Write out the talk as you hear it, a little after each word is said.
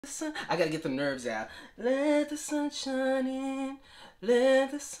I gotta get the nerves out. Let the sun shine in.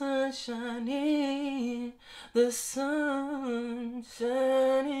 Let the sun shine in. The sun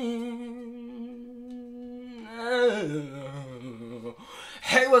shining.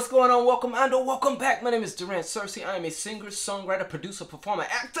 Hey, what's going on? Welcome and welcome back. My name is Durant Cersei. I am a singer, songwriter, producer, performer,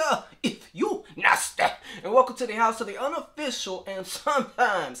 actor, if you nasty. And welcome to the house of the unofficial and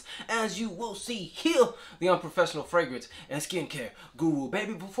sometimes, as you will see here, the unprofessional fragrance and skincare guru.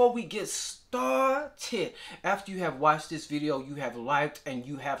 Baby, before we get started, after you have watched this video, you have liked and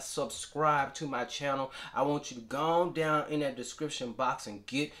you have subscribed to my channel, I want you to go down in that description box and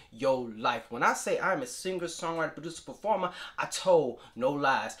get your life. When I say I'm a singer, songwriter, producer, performer, I told no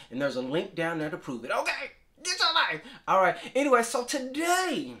lies, and there's a link down there to prove it. Okay, get your life. All right, anyway, so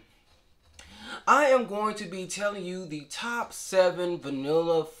today I am going to be telling you the top 7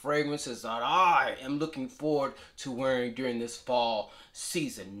 vanilla fragrances that I am looking forward to wearing during this fall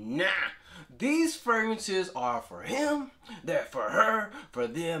season. Now, these fragrances are for him, they're for her, for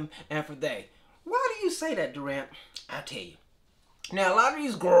them, and for they. Why do you say that, Durant? I'll tell you. Now, a lot of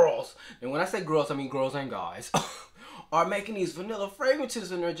these girls, and when I say girls, I mean girls and guys, are making these vanilla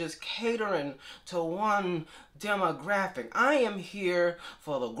fragrances and they're just catering to one demographic. I am here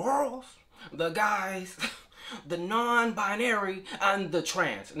for the girls, the guys, the non-binary, and the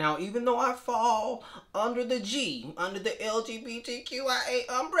trans. Now, even though I fall under the G, under the LGBTQIA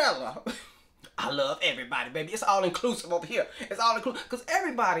umbrella, I love everybody, baby. It's all inclusive over here. It's all inclusive. Because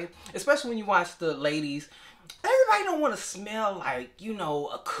everybody, especially when you watch the ladies, everybody don't want to smell like, you know,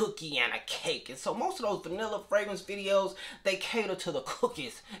 a cookie and a cake. And so most of those vanilla fragrance videos, they cater to the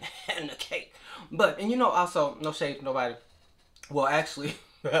cookies and the cake. But, and you know, also, no shade to nobody. Well, actually,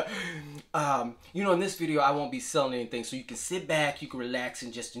 you know, in this video, I won't be selling anything. So you can sit back, you can relax,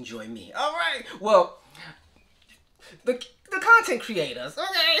 and just enjoy me. All right. Well, the content creators,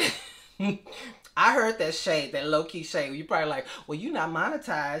 okay? I heard that shade, that low-key shade. You probably like, well, you not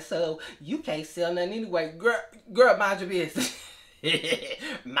monetized, so you can't sell nothing anyway. Girl, mind your business.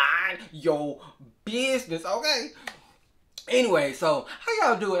 Mind your business, okay? Anyway, so how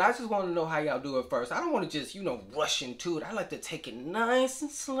y'all do it? I just want to know how y'all do it first. I don't want to just, you know, rush into it. I like to take it nice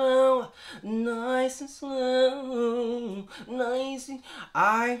and slow. Nice and slow. Nice and...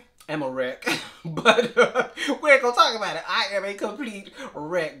 I am a wreck, but we ain't gonna talk about it. I am a complete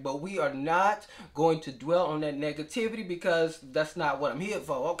wreck, but we are not going to dwell on that negativity because that's not what I'm here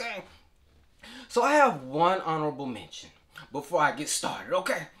for, okay? So I have one honorable mention before I get started,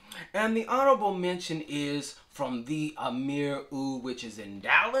 okay? And the honorable mention is from the Amir Oud, which is in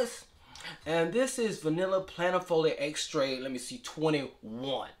Dallas. And this is Vanilla Planifolia Extrait, let me see,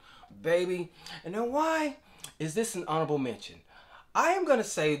 21, baby. And then why is this an honorable mention? I am going to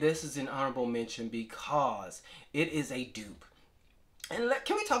say this is an honorable mention because it is a dupe. And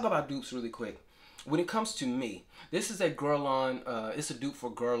can we talk about dupes really quick? When it comes to me, this is a Guerlain, it's a dupe for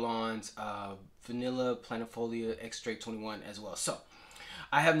Guerlain's Vanilla Planifolia Extrait 21 as well. So,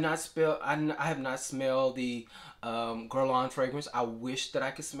 I have not smelled the Guerlain fragrance. I wish that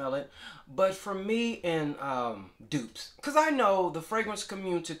I could smell it. But for me in dupes, because I know the fragrance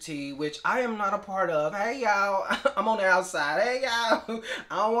community, which I am not a part of. Hey, y'all, I'm on the outside. Hey, y'all,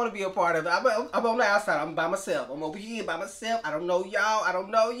 I don't want to be a part of it. I'm on the outside. I'm by myself. I'm over here by myself. I don't know y'all. I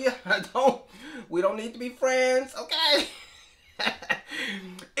don't know you. We don't need to be friends, okay?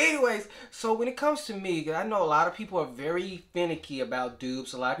 Anyways, so when it comes to me, I know a lot of people are very finicky about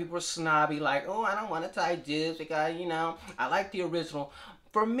dupes. A lot of people are snobby, like, oh, I don't want to try dupes because, you know, I like the original.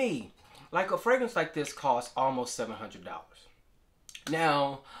 For me, like a fragrance like this costs almost $700.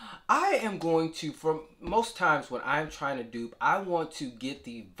 Now, I am going to, for most times when I'm trying to dupe, I want to get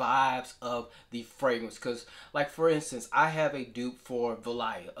the vibes of the fragrance. Because, like, for instance, I have a dupe for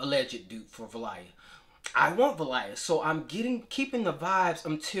Valaya, alleged dupe for Valaya. I want Valaya, so I'm keeping the vibes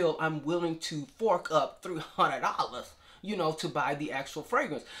until I'm willing to fork up $300, you know, to buy the actual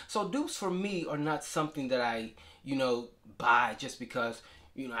fragrance. So dupes for me are not something that I, you know, buy just because,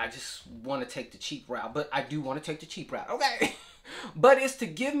 you know, I just want to take the cheap route. But I do want to take the cheap route, okay? But it's to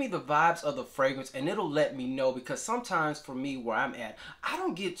give me the vibes of the fragrance, and it'll let me know, because sometimes for me where I'm at, I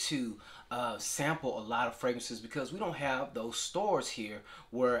don't get to sample a lot of fragrances because we don't have those stores here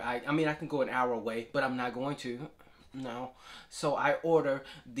where I mean, I can go an hour away, but I'm not going to. No. So I order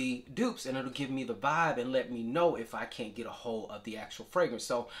the dupes and it'll give me the vibe and let me know if I can't get a hold of the actual fragrance.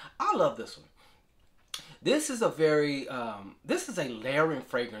 So I love this one. This is a very, this is a layering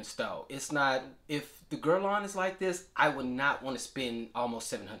fragrance though. It's not, if the Guerlain is like this, I would not want to spend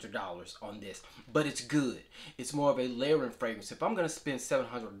almost $700 on this. But it's good. It's more of a layering fragrance. If I'm going to spend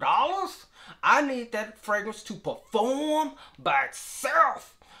 $700, I need that fragrance to perform by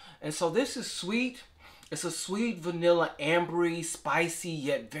itself. And so this is sweet. It's a sweet vanilla, ambery, spicy,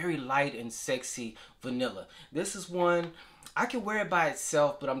 yet very light and sexy vanilla. This is one, I can wear it by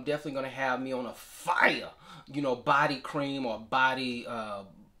itself, but I'm definitely going to have me on a fire, you know, body cream or body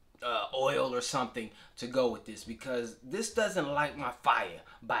oil or something to go with this, because this doesn't light my fire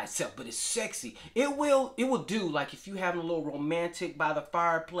by itself, but it's sexy. It will do, like if you having a little romantic by the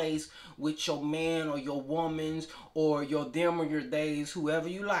fireplace with your man or your woman's or your them or your days, whoever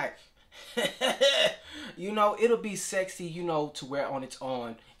you like. You know, it'll be sexy, you know, to wear on its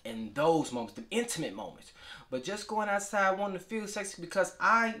own in those moments, the intimate moments. But just going outside wanting to feel sexy, because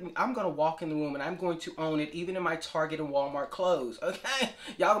I'm going to walk in the room and I'm going to own it, even in my Target and Walmart clothes, okay?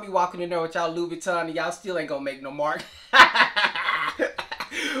 Y'all going to be walking in there with y'all Louis Vuitton and y'all still ain't going to make no mark.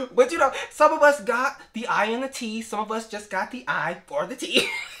 But, you know, some of us got the I and the T. Some of us just got the I for the T.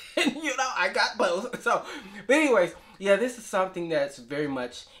 And, you know, I got both. So, but anyways, yeah, this is something that's very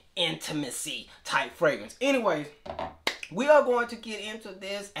much intimacy type fragrance. Anyways, we are going to get into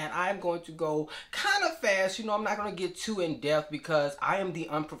this, and I'm going to go kind of fast. You know, I'm not going to get too in-depth because I am the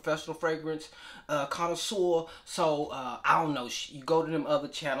unprofessional fragrance connoisseur. So, I don't know. You go to them other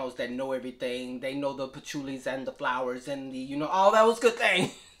channels that know everything. They know the patchoulis and the flowers and the, you know, all those good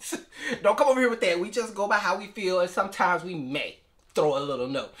things. Don't come over here with that. We just go by how we feel, and sometimes we may throw a little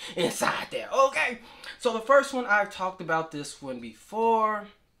note inside there. Okay? So, the first one, I've talked about this one before,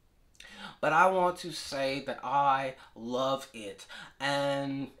 but I want to say that I love it,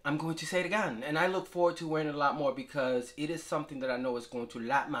 and I'm going to say it again, and I look forward to wearing it a lot more, because it is something that I know is going to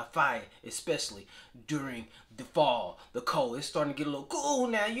light my fire, especially during the fall, the cold. It's starting to get a little cool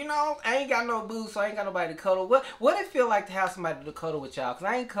now, you know. I ain't got no boo, so I ain't got nobody to cuddle. What it feel like to have somebody to cuddle with y'all? Because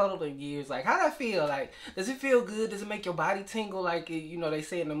I ain't cuddled in years. Like, how does that feel? Like, does it feel good? Does it make your body tingle like, you know, they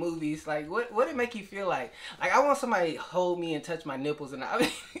say in the movies? Like, what it make you feel like? Like, I want somebody to hold me and touch my nipples, and I mean,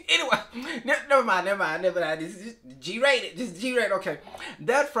 anyway, never mind. This is G-rated. Just G-rated. Okay,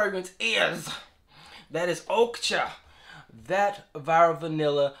 that fragrance is, that is Okja. That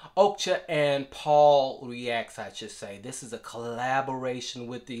Vanilla, Okja and Paul Reacts, I should say. This is a collaboration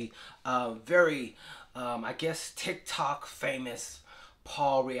with the very, I guess, TikTok famous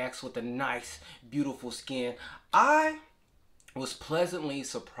Paul Reacts with a nice, beautiful skin. I was pleasantly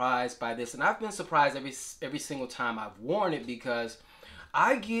surprised by this, and I've been surprised every single time I've worn it, because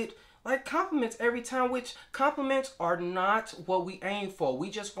I get like compliments every time, which compliments are not what we aim for.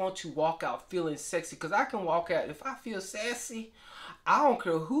 We just want to walk out feeling sexy, because I can walk out, if I feel sassy, I don't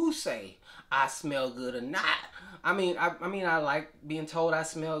care who say I smell good or not. I mean, I like being told I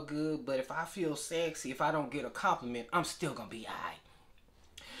smell good, but if I feel sexy, if I don't get a compliment, I'm still gonna be alright.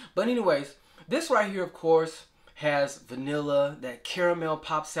 But anyways, this right here, of course, has vanilla. That caramel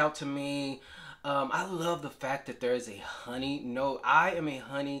pops out to me. I love the fact that there is a honey note. I am a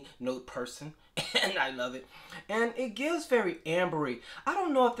honey note person, and I love it. And it gives very ambery. I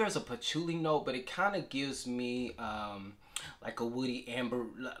don't know if there's a patchouli note, but it kind of gives me like a woody amber,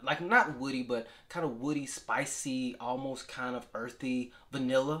 like not woody, but kind of woody, spicy, almost kind of earthy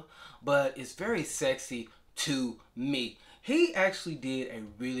vanilla. But it's very sexy to me. He actually did a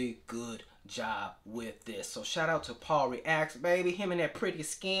really good job with this. So shout out to Paul Reacts, baby. Him and that pretty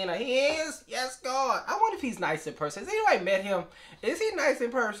skin of his. Yes, God. I wonder if he's nice in person. Has anybody met him? Is he nice in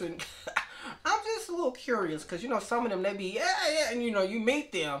person? I'm just a little curious, because, you know, some of them, they be, yeah, and, you know, you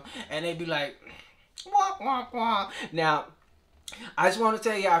meet them, and they be like, wah, wah, wah. Now, I just want to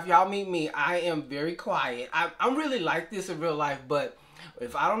tell y'all, if y'all meet me, I am very quiet. I'm really like this in real life, but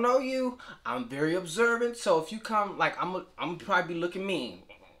if I don't know you, I'm very observant. So if you come, like, I'm probably looking mean.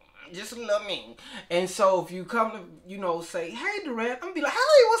 Just a little mean. And so if you come to, you know, say, hey, Durant, I'm gonna be like,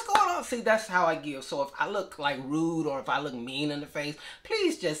 hey, what's going on? See, that's how I give. So if I look like rude, or if I look mean in the face,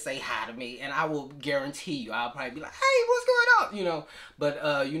 please just say hi to me, and I will guarantee you, I'll probably be like, hey, what's going on? You know,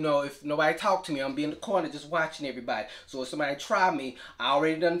 but, you know, if nobody talk to me, I'm gonna be in the corner just watching everybody. So if somebody try me, I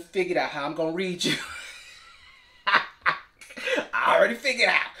already done figured out how I'm gonna read you. I already figured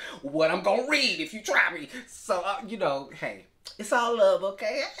out what I'm gonna read if you try me. So, you know, hey, it's all love,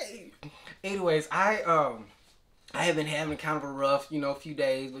 okay? Hey. Anyways, I have been having kind of a rough, you know, few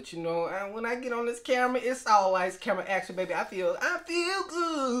days, but you know, when I get on this camera, it's always camera action, baby. I feel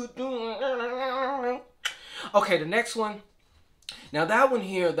good. Okay, the next one. Now that one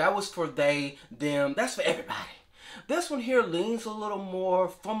here, that was for they, them. That's for everybody. This one here leans a little more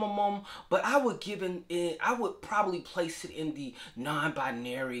FUMMUM, but I would probably place it in the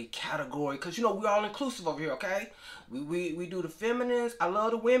non-binary category, because you know we're all inclusive over here, okay? We do the feminines. I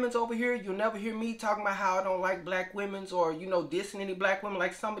love the women's over here. You'll never hear me talking about how I don't like black women's, or you know, dissing any black women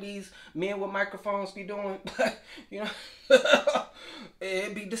like some of these men with microphones be doing. But you know,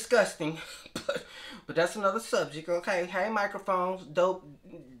 it'd be disgusting. But that's another subject, okay? Hey, microphones, dope,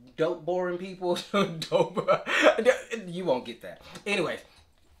 boring people, dope. You won't get that. Anyways,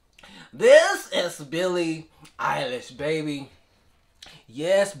 this is Billie Eilish, baby.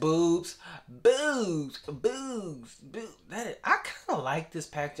 Yes, boobs. I kind of like this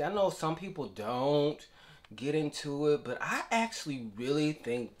package. I know some people don't get into it, but I actually really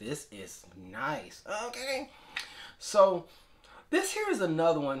think this is nice. Okay, so this here is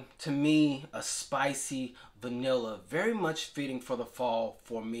another one, to me, a spicy vanilla, very much fitting for the fall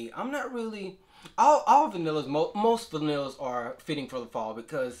for me. I'm not really, all vanillas, most vanillas are fitting for the fall,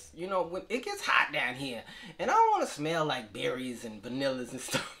 because, you know, when it gets hot down here, and I don't want to smell like berries and vanillas and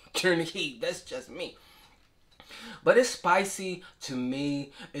stuff during the heat. That's just me. But it's spicy to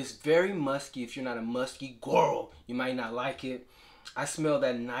me. It's very musky. If you're not a musky girl, you might not like it. I smell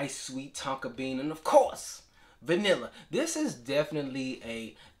that nice sweet tonka bean, and of course, vanilla. This is definitely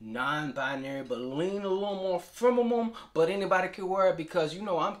a non-binary, but lean a little more FUMMUM, but anybody can wear it, because you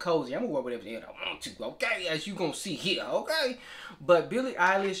know I'm cozy. I'm gonna wear whatever the hell I want to, okay? As you gonna see here, okay? But Billie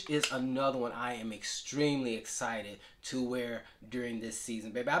Eilish is another one I am extremely excited to wear during this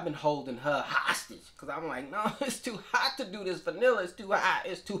season, baby. I've been holding her hostage, because I'm like, no, it's too hot to do this vanilla. It's too hot.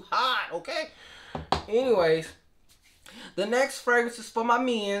 It's too hot, okay? Anyways, the next fragrance is for my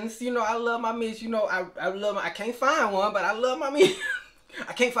men's. You know, I love my men's. You know, I love my, I can't find one, but I love my men's.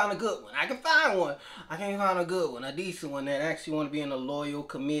 I can't find a good one. I can find one. I can't find a good one, a decent one that actually want to be in a loyal,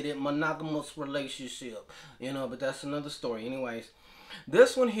 committed, monogamous relationship. You know, but that's another story. Anyways,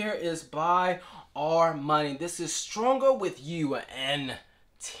 this one here is by Armani. This is Stronger With You and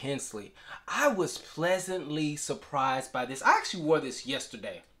Intensely. I was pleasantly surprised by this. I actually wore this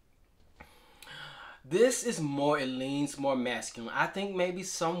yesterday. This is more, it leans more masculine. I think maybe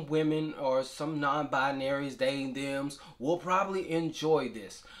some women or some non-binaries, they and thems, will probably enjoy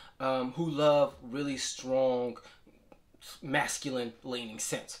this, who love really strong masculine leaning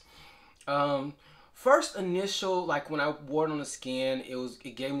scents. First initial, like when I wore it on the skin,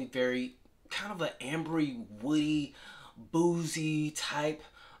 it gave me very kind of an ambery, woody, boozy type,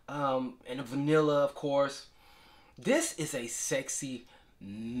 and a vanilla, of course. This is a sexy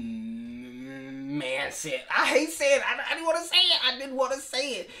man scent. I hate saying it. I didn't want to say it. I didn't want to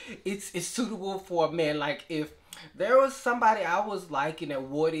say it. It's suitable for a man. Like if there was somebody I was liking that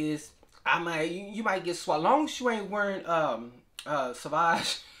wore this, I might, you might get swallowed. As long as you ain't wearing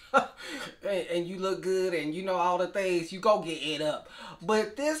Sauvage and you look good and you know all the things, you go get it up.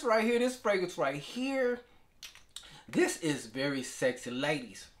 But this right here, this fragrance right here, this is very sexy.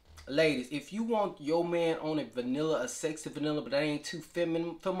 Ladies, if you want your man on a vanilla, a sexy vanilla, but that ain't too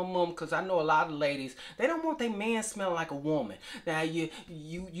feminine, because I know a lot of ladies, they don't want their man smelling like a woman. Now, you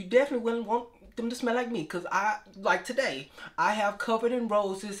definitely wouldn't want them to smell like me, because I, like today, I have Covered in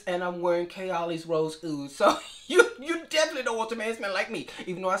Roses, and I'm wearing Kayali's Rose Ooze, so you definitely don't want your man smell like me.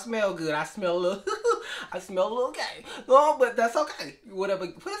 Even though I smell good, I smell a little, I smell a little gay. Oh, but that's okay. Whatever.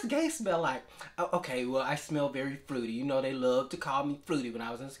 What does gay smell like? Okay, well, I smell very fruity. You know, they love to call me fruity when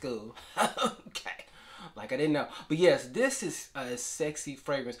I was in school. Okay. Like I didn't know. But yes, this is a sexy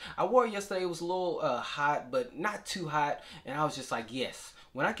fragrance. I wore it yesterday. It was a little hot, but not too hot. And I was just like, yes.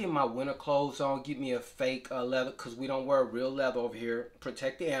 When I get my winter clothes on, get me a fake leather, because we don't wear real leather over here.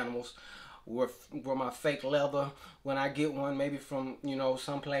 Protect the animals. Wear my fake leather. When I get one, maybe from, you know,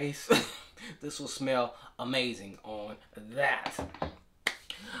 someplace, this will smell amazing on that.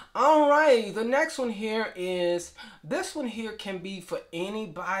 Alright, the next one here is, this one here can be for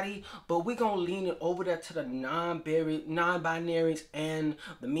anybody, but we're going to lean it over there to the non-binaries and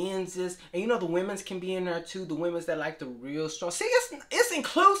the menses. And you know the women's can be in there too, the women's that like the real strong. See, it's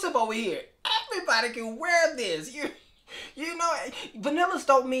inclusive over here. Everybody can wear this. You know, vanillas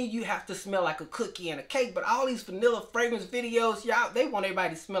don't mean you have to smell like a cookie and a cake, but all these vanilla fragrance videos, y'all, they want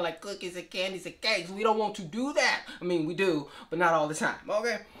everybody to smell like cookies and candies and cakes. We don't want to do that. I mean, we do, but not all the time,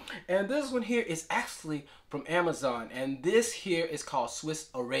 okay? And this one here is actually from Amazon, and this here is called Swiss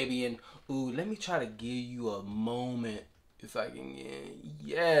Arabian. Ooh, let me try to give you a moment if I can get,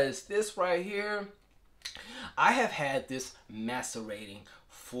 yes, this right here. I have had this macerating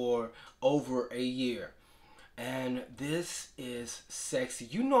for over a year. And this is sexy.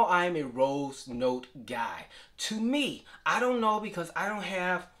 You know I am a rose note guy. To me, I don't know, because I don't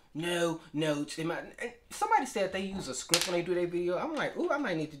have no notes. Somebody said they use a script when they do their video. I'm like, ooh, I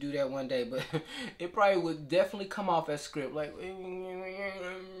might need to do that one day, but it probably would definitely come off as script. Like,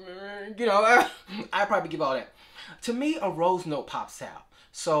 you know, I probably give all that. To me, a rose note pops out.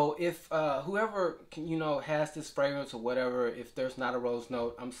 So if whoever, you know, has this fragrance or whatever, if there's not a rose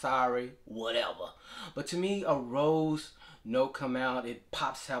note, I'm sorry, whatever. But to me, a rose note come out, it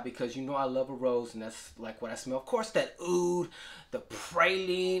pops out because you know I love a rose, and that's like what I smell. Of course, that oud, the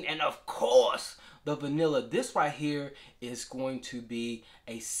praline, and of course the vanilla. This right here is going to be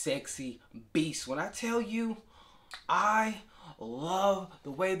a sexy beast. When I tell you, I love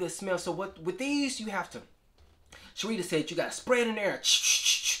the way this smells. So what with these, you have to, Sharita said, you gotta spray it in there,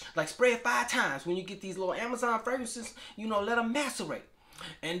 like spray it 5 times. When you get these little Amazon fragrances, you know, let them macerate.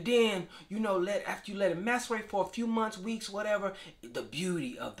 And then, you know, after you let it macerate for a few months, weeks, whatever, the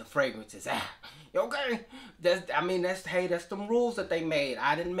beauty of the fragrances. Okay? That's them rules that they made.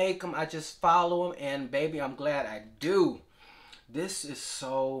 I didn't make them, I just follow them, and baby, I'm glad I do. This is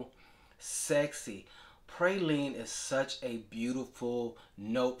so sexy. Praline is such a beautiful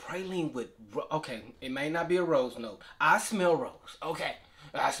note. Praline with, okay, it may not be a rose note. I smell rose. Okay,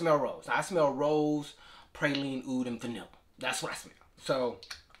 I smell rose. I smell rose, praline, oud, and vanilla. That's what I smell. So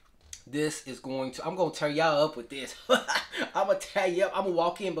this is going to, I'm going to tear y'all up with this. I'm going to tear you up. I'm going to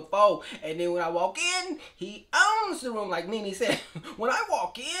walk in before. And then when I walk in, he owns the room. Like Nene said, when I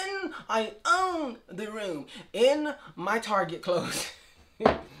walk in, I own the room in my Target clothes.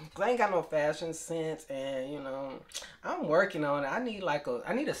 Cause I ain't got no fashion sense, and you know, I'm working on it. I need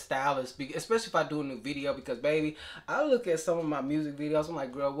a stylist, especially if I do a new video, because baby, I look at some of my music videos, I'm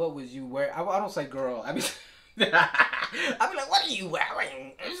like, girl, what was you wearing? I don't say girl, I be like, what are you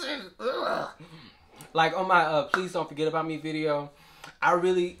wearing? Like on my Please Don't Forget About Me video, I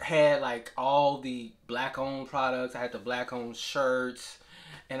really had like all the black owned products. I had the black owned shirts,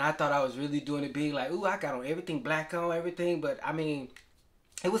 and I thought I was really doing it big, like, ooh, I got on everything black on everything, but I mean,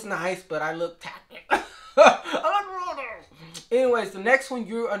 it was nice, but I looked tacky. Anyways, the next one,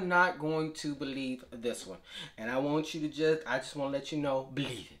 you are not going to believe this one. And I want you to I just want to let you know,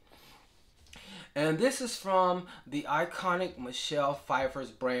 believe it. And this is from the iconic Michelle Pfeiffer's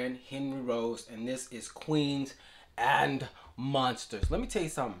brand, Henry Rose. And this is Queens and Monsters. Let me tell you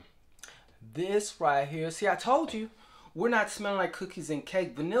something. This right here, see, I told you, we're not smelling like cookies and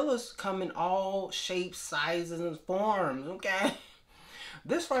cake. Vanillas come in all shapes, sizes, and forms, okay?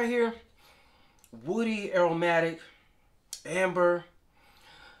 This right here, woody, aromatic, amber,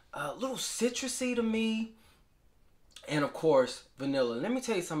 a little citrusy to me, and of course, vanilla. Let me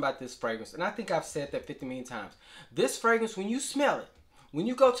tell you something about this fragrance, and I think I've said that 50 million times. This fragrance, when you smell it, when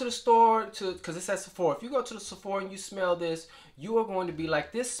you go to the store, because it's at Sephora, if you go to the Sephora and you smell this, you are going to be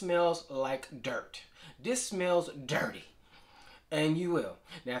like, this smells like dirt. This smells dirty. And you will.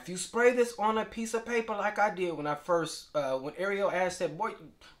 Now, if you spray this on a piece of paper like I did when I first, when Ariel asked that, boy,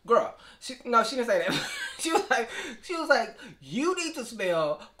 girl, no, she didn't say that. she was like, you need to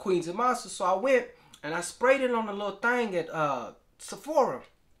smell Queens and Monsters. So I went and I sprayed it on a little thing at Sephora.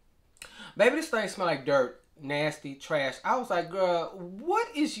 Baby, this thing smelled like dirt, nasty, trash. I was like, girl, what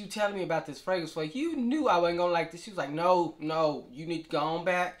is you telling me about this fragrance for? You knew I wasn't gonna like this. She was like, no, you need to go on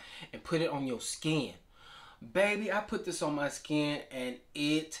back and put it on your skin. Baby, I put this on my skin and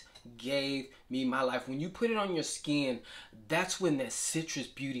it gave me my life. When you put it on your skin, that's when that citrus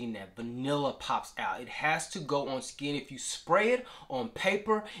beauty and that vanilla pops out. It has to go on skin. If you spray it on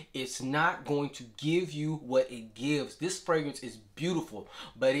paper, it's not going to give you what it gives. This fragrance is beautiful,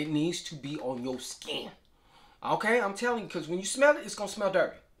 but it needs to be on your skin. Okay, I'm telling you, because when you smell it, it's gonna smell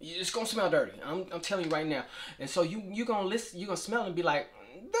dirty. It's gonna smell dirty. I'm telling you right now. And so you're gonna listen, you're gonna smell it and be like,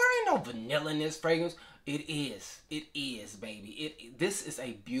 there ain't no vanilla in this fragrance. It is, baby. This is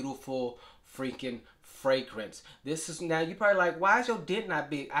a beautiful freaking fragrance. This is, now you probably like, why is your dent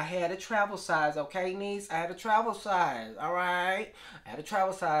not big? I had a travel size, okay, niece? I had a travel size, all right? I had a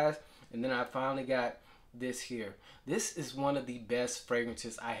travel size, and then I finally got this here. This is one of the best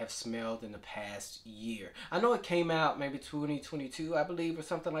fragrances I have smelled in the past year. I know it came out maybe 2022, I believe, or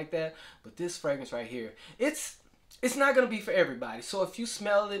something like that, but this fragrance right here, it's not going to be for everybody. So if you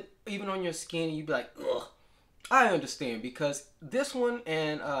smell it, even on your skin, and you be like, ugh, I understand. Because this one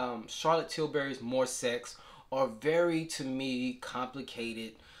and Charlotte Tilbury's More Sex are very, to me,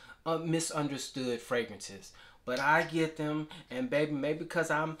 complicated, misunderstood fragrances. But I get them, and baby, maybe because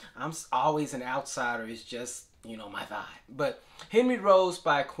I'm always an outsider, it's just, you know, my vibe. But Henry Rose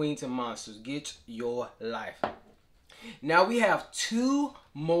by Queens and Monsters, get your life. Now we have 2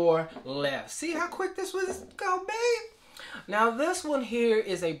 more left. See how quick this was go, babe? Now this one here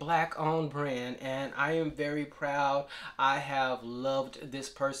is a black owned brand, and I am very proud. I have loved this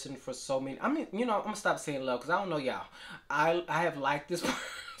person for so many, I mean, you know, I'm gonna stop saying love because I don't know y'all. I have liked this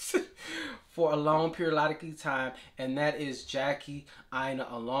person for a long periodic time, and that is Jackie Aina,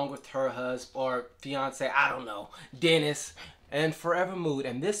 along with her husband or fiance, I don't know, Dennis, and Forever Mood.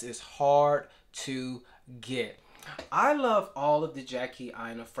 And this is hard to get. I love all of the Jackie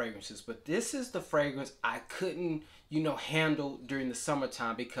Aina fragrances, but this is the fragrance I couldn't, you know, handle during the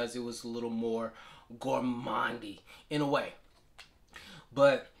summertime because it was a little more gourmandy in a way.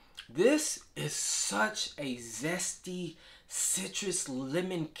 But this is such a zesty citrus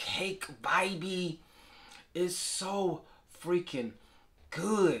lemon cake vibey. It's so freaking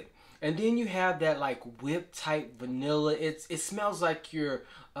good. And then you have that like whip type vanilla. It smells like you're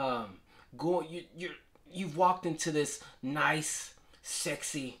you've walked into this nice,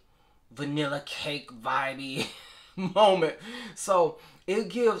 sexy vanilla cake vibey moment. So it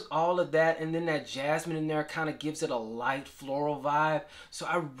gives all of that, and then that jasmine in there kind of gives it a light floral vibe. So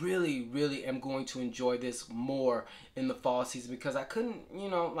I really, really am going to enjoy this more in the fall season because I couldn't, you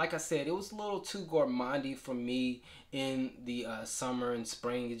know, like I said, it was a little too gourmandy for me in the summer and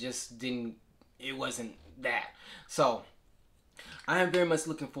spring. It just didn't, it wasn't that. So I am very much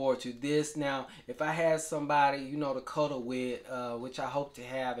looking forward to this. Now, if I had somebody, you know, to cuddle with, which I hope to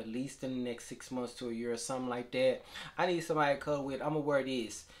have at least in the next 6 months to a year or something like that, I need somebody to cuddle with. I'm going to wear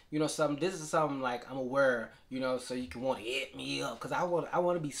this. You know, this is something like I'm going to wear, you know, so you can want to hit me up. Because I want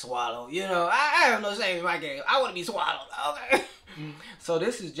to be swallowed. You know, I have no shame in my game. I want to be swallowed. Okay. So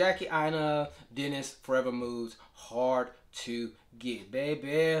this is Jackie Aina, Dennis, Forever Moods. Hard to get,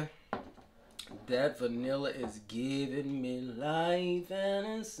 baby. That vanilla is giving me life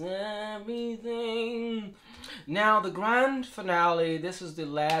and it's everything. Now the grand finale, this is the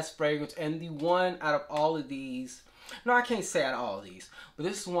last fragrance and the one out of all of these. No, I can't say out of all of these, but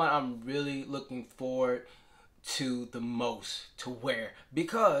this is one I'm really looking forward to the most to wear,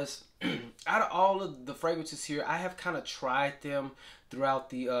 because out of all of the fragrances here, I have kind of tried them throughout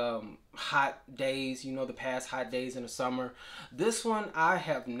the hot days, you know, the past hot days in the summer. This one I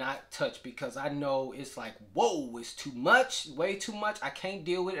have not touched because I know it's like, whoa, it's too much, way too much. I can't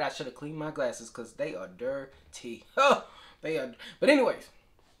deal with it. I should have cleaned my glasses because they are dirty. Oh, they are. But anyways,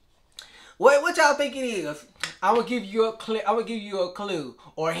 what y'all think it is? I will give you a clue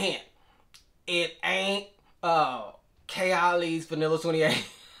or a hint. It ain't Kayali's Vanilla 28.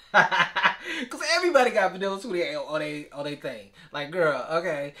 Cause everybody got Vanilla 28 on they thing. Like, girl,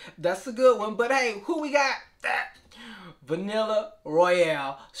 okay, that's a good one. But hey, who we got? Vanilla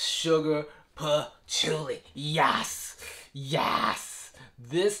Royale Sugar Patchouli. Yes, yes.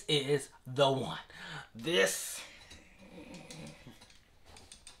 This is the one. This.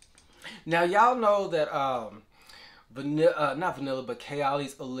 Now y'all know that not vanilla, but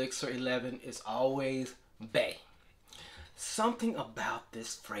Kayali's Elixir 11 is always bae. Something about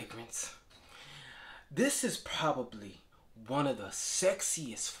this fragrance. This is probably one of the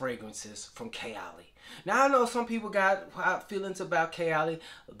sexiest fragrances from Kayali. Now I know some people got feelings about Kayali.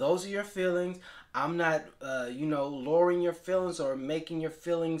 Those are your feelings. I'm not, you know, lowering your feelings or making your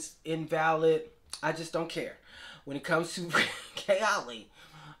feelings invalid. I just don't care. When it comes to Kayali,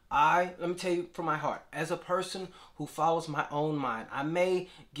 let me tell you from my heart, as a person who follows my own mind, I may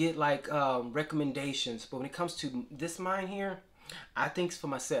get like recommendations, but when it comes to this mind here, I think it's for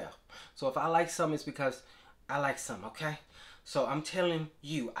myself. So if I like something, it's because I like something, okay? So I'm telling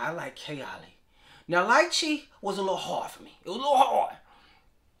you, I like Kayali. Now, Lychee was a little hard for me. It was a little hard.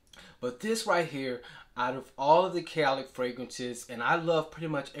 But this right here, out of all of the Kayali fragrances, and I love pretty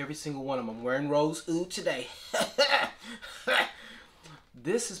much every single one of them. I'm wearing Rose Oud today.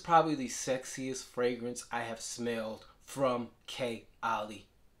 This is probably the sexiest fragrance I have smelled from Kayali.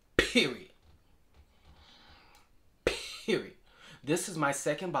 Period. Period. This is my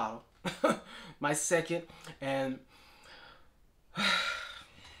second bottle. My second. And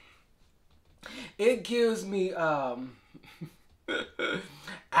it gives me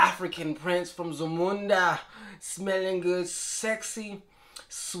African Prince from Zamunda. Smelling good, sexy,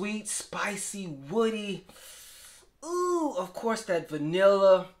 sweet, spicy, woody. Ooh, of course that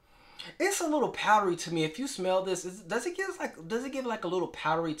vanilla. It's a little powdery to me. If you smell this, does it give like a little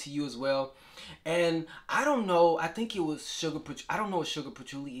powdery to you as well? And I don't know. I think it was sugar patchouli. I don't know what sugar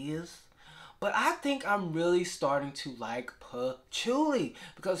patchouli is, but I think I'm really starting to like patchouli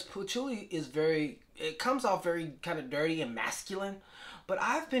because patchouli is it comes off very kind of dirty and masculine, but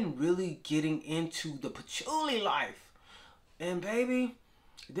I've been really getting into the patchouli life, and baby,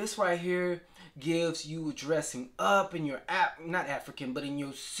 this right here gives you dressing up in your not African, but in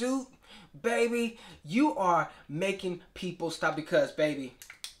your suit, baby. You are making people stop because, baby,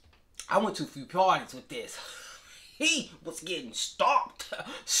 I went to a few parties with this. He was getting stopped.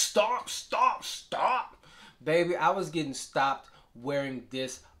 Stop. Baby, I was getting stopped wearing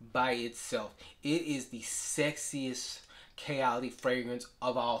this by itself. It is the sexiest Kayali fragrance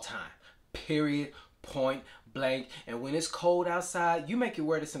of all time. Period. Point blank. And when it's cold outside, you make it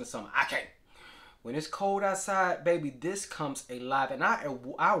wear this in the summer. I can't. When it's cold outside, baby, this comes alive. And I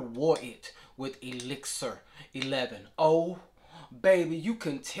wore it with Elixir 11. Oh, baby, you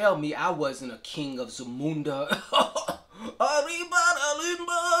can tell me I wasn't a king of Zamunda.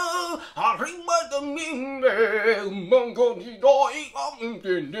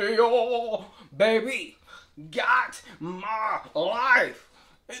 Baby, got my life.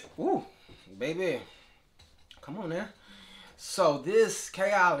 Ooh, baby, come on now. So this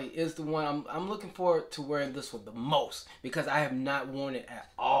Kayali is the one I'm looking forward to wearing this one the most, because I have not worn it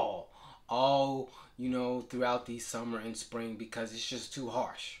at all you know, throughout the summer and spring, because it's just too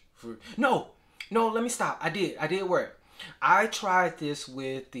harsh. No, let me stop. I did wear it. I tried this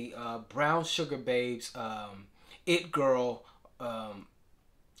with the Brown Sugar Babes It Girl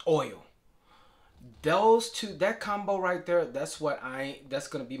oil. Those two, that combo right there, that's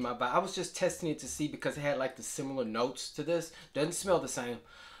gonna be my vibe. I was just testing it to see, because it had like the similar notes to this. Doesn't smell the same.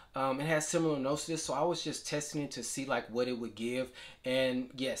 It has similar notes to this, so I was just testing it to see like what it would give. And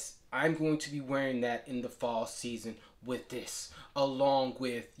yes, I'm going to be wearing that in the fall season with this, along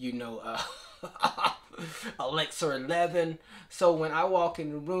with, you know, Elixir 11. So when I walk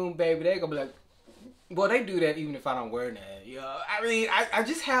in the room, baby, they're gonna be like, well, they do that even if I don't wear that. You know, I mean, I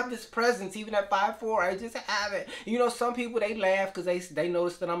just have this presence even at 5'4". I just have it. You know, some people, they laugh because they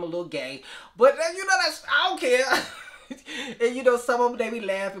notice that I'm a little gay. But, you know, I don't care. And, you know, some of them, they be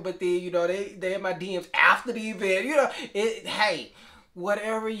laughing, but then, you know, they in my DMs after the event. You know, hey,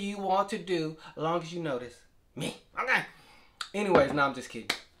 whatever you want to do, as long as you notice me. Okay. Anyways, no, I'm just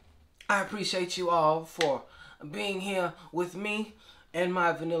kidding. I appreciate you all for being here with me and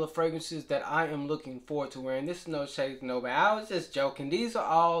my vanilla fragrances that I am looking forward to wearing. This is no shade to nobody. I was just joking. These are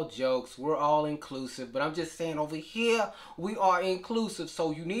all jokes. We're all inclusive. But I'm just saying, over here, we are inclusive.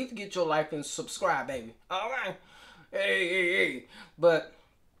 So you need to get your life and subscribe, baby. All right. Hey. But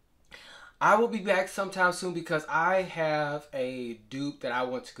I will be back sometime soon, because I have a dupe that I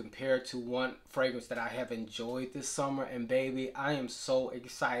want to compare to one fragrance that I have enjoyed this summer. And baby, I am so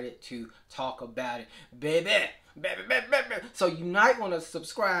excited to talk about it. Baby. So you might want to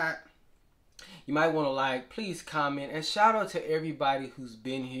subscribe. You might want to like. Please comment. And shout out to everybody who's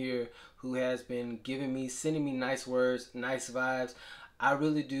been here, who has been giving me, sending me nice words, nice vibes. I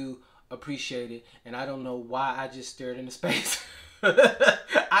really do appreciate it. And I don't know why I just stared into space.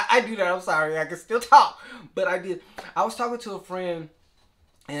 I do that. I'm sorry. I can still talk. But I did. I was talking to a friend,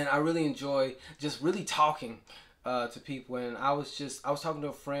 and I really enjoy just really talking to people. And I was talking to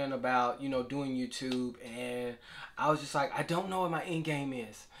a friend about, you know, doing YouTube, and I was just like, I don't know what my end game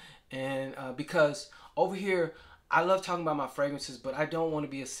is. And because over here, I love talking about my fragrances, but I don't want to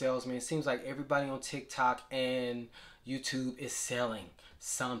be a salesman. It seems like everybody on TikTok and YouTube is selling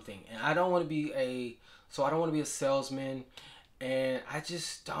something, and I don't want to be a salesman. And I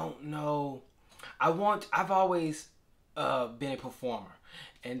just don't know. I've always been a performer.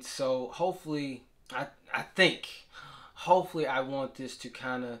 And so hopefully, hopefully I want this to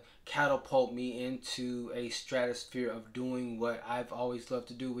kind of catapult me into a stratosphere of doing what I've always loved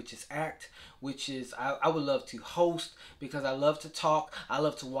to do, which is act, which is, I would love to host, because I love to talk. I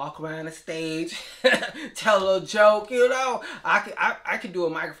love to walk around the stage, tell a little joke, you know. I can do a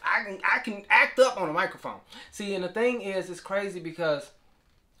microphone. I can act up on a microphone. See, and the thing is, it's crazy because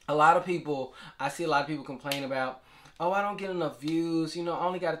I see a lot of people complain about, oh, I don't get enough views, you know, I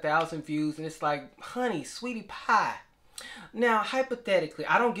only got 1,000 views. And it's like, honey, sweetie pie. Now, hypothetically,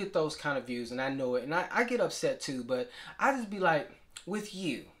 I don't get those kind of views, and I know it, and I get upset too, but I just be like, with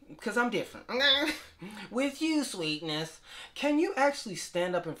you, because I'm different. With you, sweetness, can you actually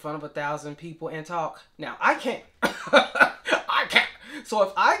stand up in front of 1,000 people and talk? Now, I can't. I can't. So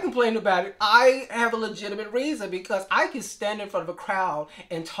if I complain about it, I have a legitimate reason, because I can stand in front of a crowd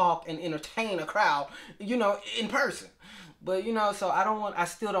and talk and entertain a crowd, you know, in person. But, you know, so I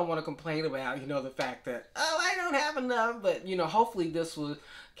still don't want to complain about, you know, the fact that, oh, I don't have enough. But, you know, hopefully this will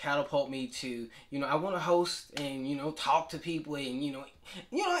catapult me to, you know, I want to host and, you know, talk to people and, you know,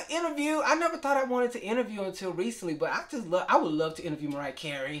 interview. I never thought I wanted to interview until recently, but I would love to interview Mariah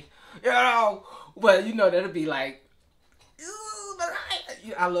Carey, you know. But, you know, that'll be like,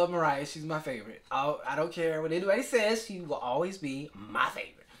 I love Mariah. She's my favorite. I don't care what anybody says. She will always be my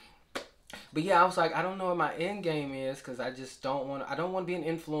favorite. But yeah, I was like, I don't know what my end game is because I just don't want. I don't want to be an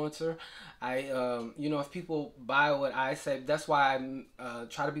influencer. You know, if people buy what I say, that's why I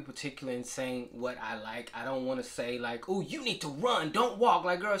try to be particular in saying what I like. I don't want to say like, oh, you need to run, don't walk.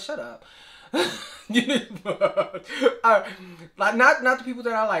 Like, girl, shut up. You need like not the people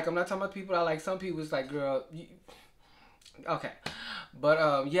that I like. I'm not talking about people I like. Some people is like, girl, okay.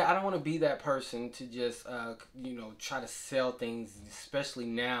 But yeah, I don't want to be that person to just you know, try to sell things, especially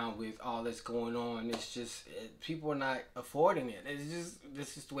now with all that's going on. It's just people are not affording it. It's just,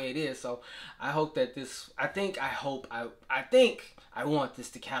 this is the way it is. So I hope that this, I think I want this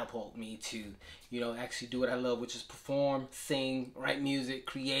to catapult me to, you know, actually do what I love, which is perform, sing, write music,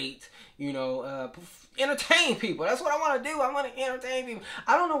 create, you know, entertain people. That's what I want to do. I want to entertain people.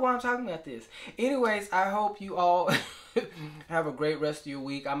 I don't know why I'm talking about this. Anyways, I hope you all have a great rest of your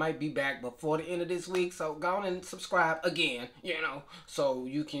week. I might be back before the end of this week, so go on and subscribe again, you know, so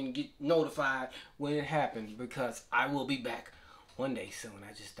you can get notified when it happens, because I will be back one day soon.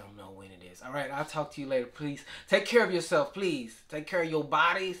 I just don't know when it is. All right, I'll talk to you later. Please take care of yourself. Please take care of your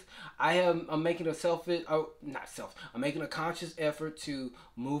bodies. I'm making I'm making a conscious effort to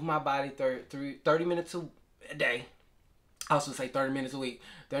move my body 30 minutes a day. I also say 30 minutes a week,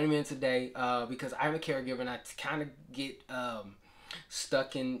 30 minutes a day, because I'm a caregiver and I kind of get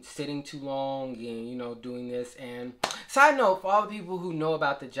stuck in sitting too long and, you know, doing this. And side note, for all the people who know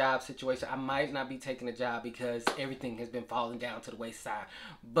about the job situation, I might not be taking a job because everything has been falling down to the wayside.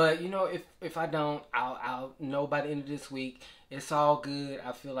 But, you know, if I don't, I'll know by the end of this week. It's all good.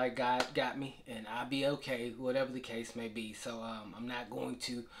 I feel like God got me and I'll be okay, whatever the case may be. So I'm not going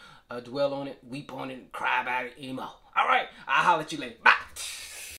to dwell on it, weep on it, and cry about it anymore. All right, I'll holler at you later. Bye.